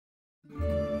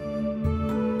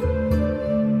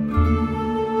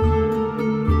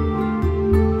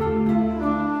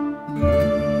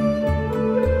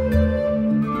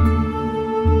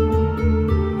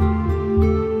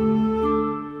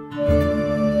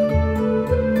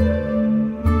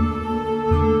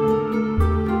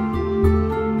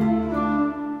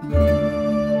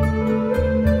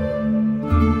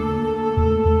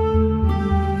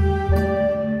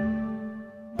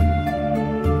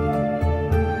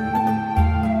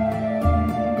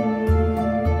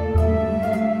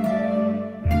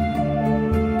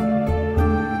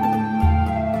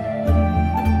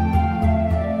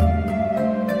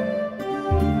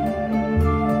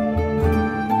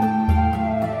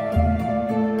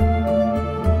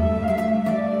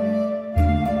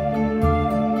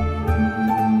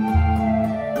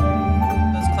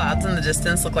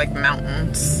distance look like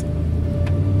mountains.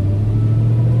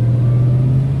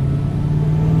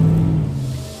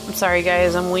 I'm sorry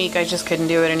guys, I'm weak. I just couldn't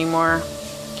do it anymore.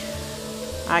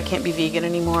 I can't be vegan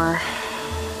anymore.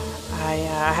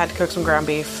 I had to cook some ground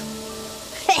beef.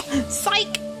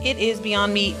 Psych! It is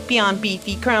Beyond Meat, Beyond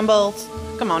Beefy Crumbles.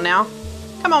 Come on now.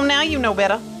 Come on now, you know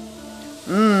better.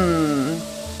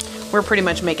 We're pretty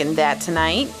much making that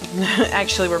tonight.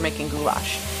 Actually, we're making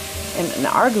goulash. And in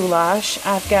our goulash,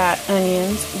 I've got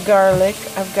onions, garlic,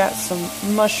 I've got some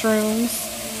mushrooms,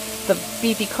 the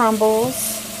beefy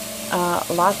crumbles,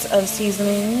 lots of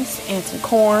seasonings, and some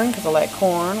corn, because I like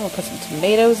corn. We'll put some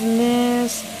tomatoes in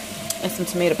this, and some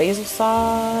tomato basil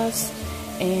sauce,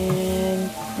 and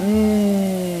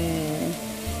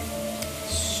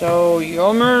so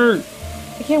yummy.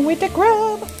 I can't wait to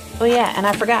grub. Oh yeah, and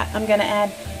I forgot, I'm gonna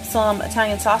add some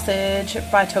Italian sausage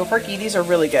by Tofurkey. These are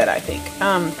really good, I think.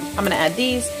 I'm gonna add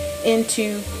these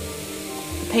into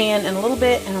the pan in a little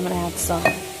bit, and I'm gonna add some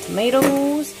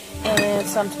tomatoes and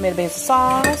some tomato basil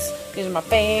sauce. These are my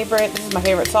favorite. This is my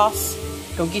favorite sauce.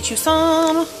 Go get you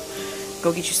some.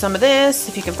 Go get you some of this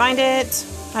if you can find it.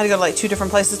 I had to go to like 2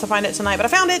 different places to find it tonight, but I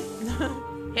found it.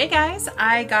 Hey guys,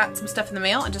 I got some stuff in the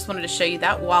mail and just wanted to show you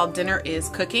that while dinner is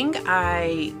cooking.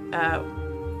 I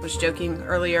was joking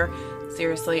earlier.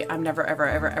 Seriously, I'm never, ever,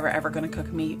 ever, ever, ever gonna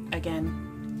cook meat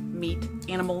again. Meat,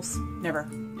 animals, never.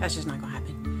 That's just not gonna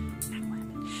happen. Not gonna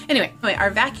happen. Anyway, our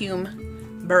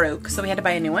vacuum broke, so we had to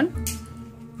buy a new one.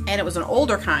 And it was an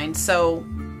older kind, so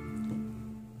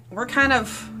we're kind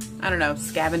of, I don't know,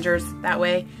 scavengers that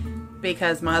way,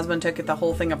 because my husband took the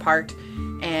whole thing apart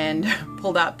and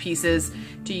pulled out pieces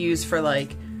to use for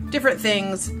like different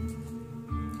things.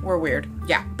 We're weird.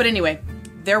 Yeah, but anyway,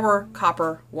 there were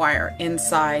copper wire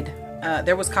inside.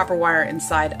 There was copper wire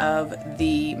inside of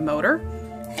the motor,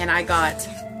 and I got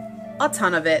a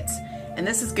ton of it. And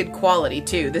this is good quality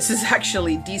too. This is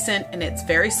actually decent, and it's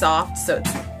very soft. So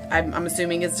it's, I'm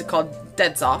assuming it's called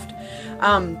dead soft.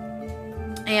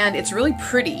 And it's really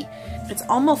pretty. It's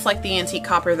almost like the antique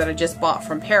copper that I just bought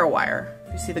from Parawire.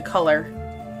 If you see the color,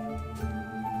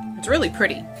 it's really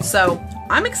pretty. So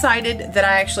I'm excited that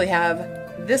I actually have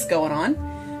this going on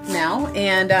now,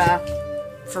 and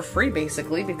for free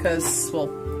basically, because, well,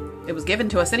 it was given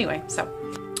to us anyway. So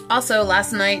also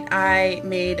last night I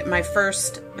made my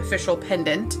first official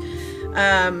pendant.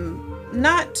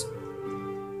 Not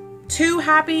too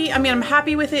happy. I mean, I'm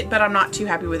happy with it, but I'm not too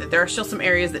happy with it. There are still some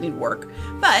areas that need work,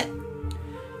 but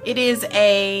it is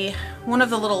one of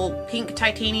the little pink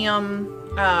titanium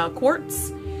quartz,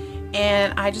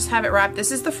 and I just have it wrapped.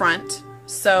 This is the front,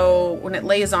 so when it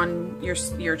lays on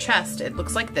your chest, it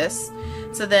looks like this.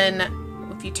 So then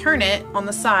if you turn it on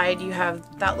the side, you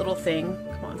have that little thing.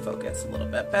 Come on, focus a little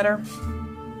bit better.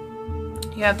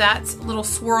 You have that little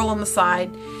swirl on the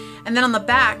side, and then on the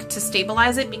back to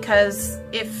stabilize it, because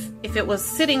if it was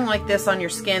sitting like this on your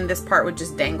skin, this part would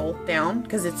just dangle down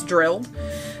because it's drilled.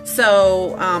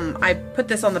 So I put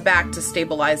this on the back to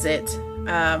stabilize it. You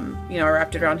know, I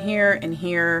wrapped it around here and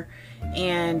here,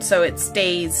 and so it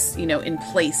stays, you know, in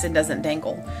place and doesn't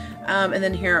dangle. And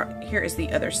then here is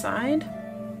the other side.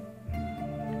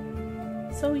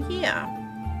 So yeah,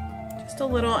 just a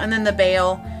little, and then the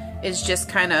bail is just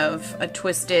kind of a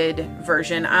twisted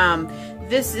version.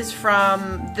 This is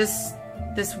from this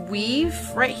weave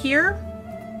right here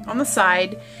on the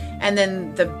side, and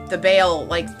then the bail,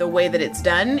 like the way that it's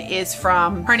done, is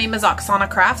from, her name is Oksana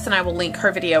Crafts, and I will link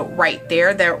her video right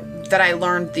there that I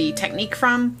learned the technique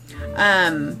from.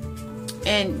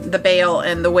 And the bail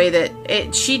and the way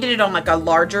that she did it on like a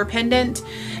larger pendant,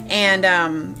 and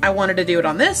I wanted to do it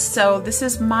on this, so this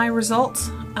is my result.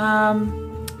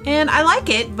 And I like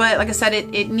it, but like I said,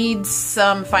 it needs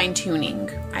some fine-tuning,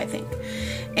 I think,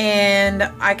 and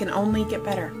I can only get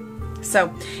better.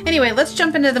 So anyway, let's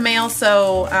jump into the mail.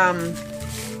 So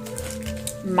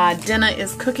my dinner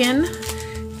is cooking,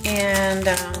 and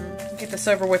get this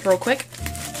over with real quick.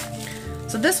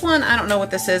 So this one, I don't know what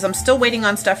this is. I'm still waiting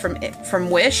on stuff from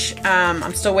Wish.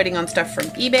 I'm still waiting on stuff from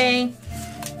eBay,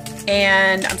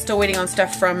 and I'm still waiting on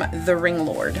stuff from the Ring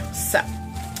Lord. So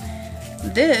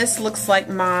this looks like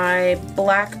my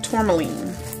black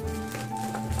tourmaline.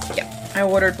 Yep, I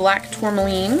ordered black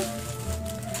tourmaline.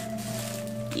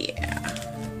 Yeah.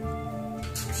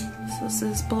 So this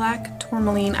is black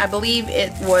tourmaline. I believe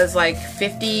it was like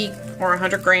 50 or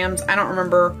 100 grams. I don't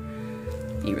remember.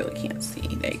 You really can't see.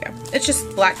 There you go. It's just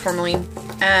black tourmaline.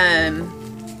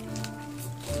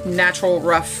 Natural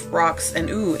rough rocks, and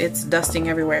ooh, it's dusting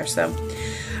everywhere. So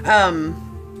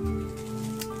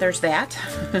there's that.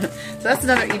 So that's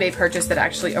another eBay purchase that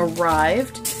actually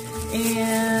arrived.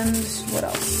 And what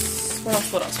else? What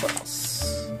else?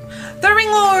 The Ring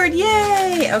Lord,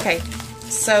 yay! Okay,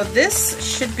 so this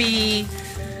should be,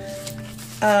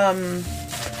 the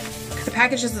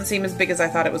package doesn't seem as big as I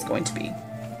thought it was going to be.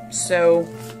 So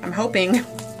I'm hoping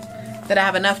that I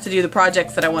have enough to do the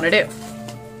projects that I want to do.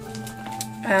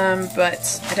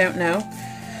 But I don't know.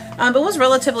 But it was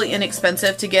relatively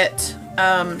inexpensive to get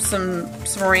some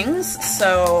rings,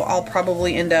 so I'll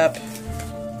probably end up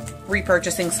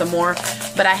repurchasing some more.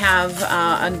 But I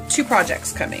have two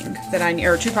projects coming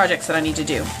that two projects that I need to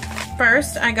do.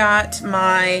 First, I got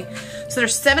my, so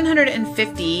there's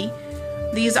 750.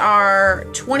 These are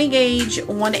 20 gauge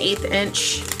 1/8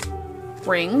 inch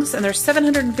rings, and there's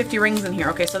 750 rings in here.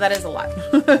 Okay, so that is a lot.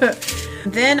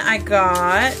 Then I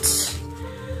got,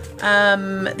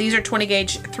 these are 20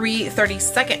 gauge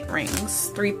 3/32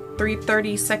 rings,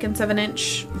 3/32 of an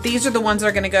inch. These are the ones that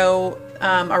are going to go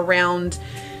around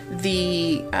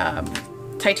the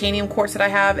titanium quartz that I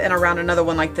have, and around another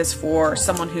one like this for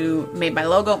someone who made my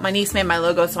logo. My niece made my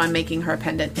logo, so I'm making her a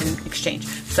pendant in exchange.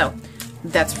 So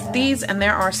that's these, and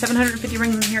there are 750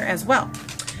 rings in here as well.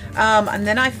 And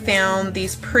then I found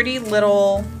these pretty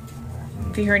little,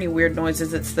 if you hear any weird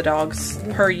noises, it's the dogs,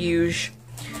 per usual.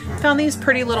 Found these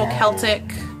pretty little Celtic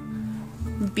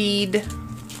bead,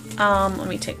 let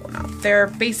me take one out. They're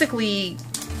basically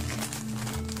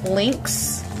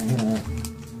links.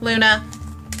 Luna.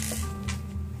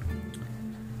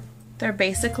 They're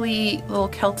basically little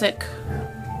Celtic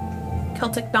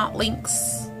knot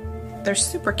links. They're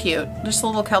super cute. Just a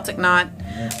little Celtic knot.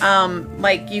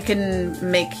 Like you can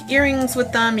make earrings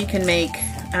with them. You can make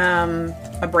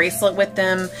a bracelet with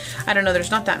them. I don't know.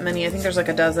 There's not that many. I think there's like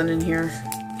a dozen in here.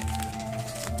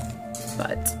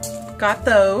 But got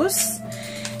those.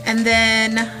 And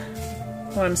then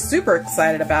what I'm super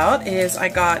excited about is I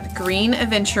got green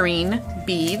aventurine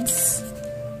beads.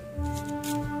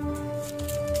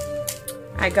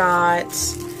 I got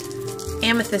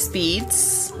amethyst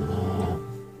beads.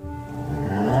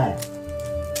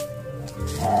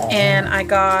 And I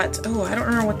got, oh, I don't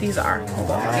remember what these are.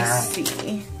 Hold on, let me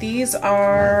see. These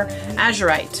are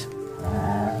azurite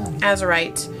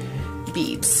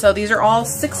beads. So these are all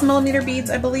 6mm beads,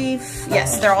 I believe.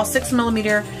 Yes, they're all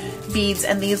 6mm beads,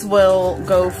 and these will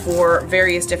go for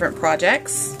various different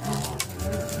projects.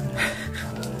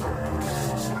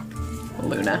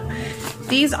 Luna.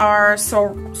 These are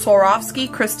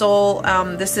Swarovski crystal.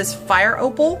 This is fire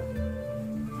opal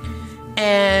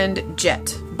and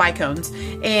jet bicones,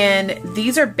 and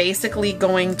these are basically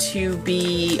going to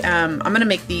be I'm gonna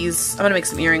make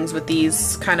some earrings with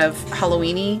these, kind of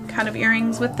Halloween-y kind of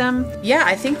earrings with them. Yeah,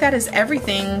 I think that is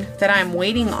everything that I'm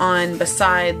waiting on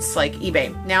besides like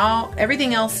eBay. Now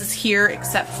everything else is here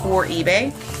except for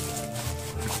eBay,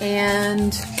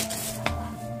 and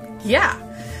yeah,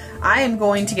 I am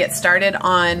going to get started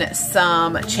on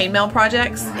some chainmail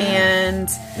projects, and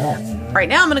right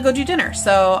now I'm gonna go do dinner.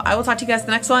 So I will talk to you guys in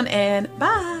the next one, and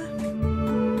bye.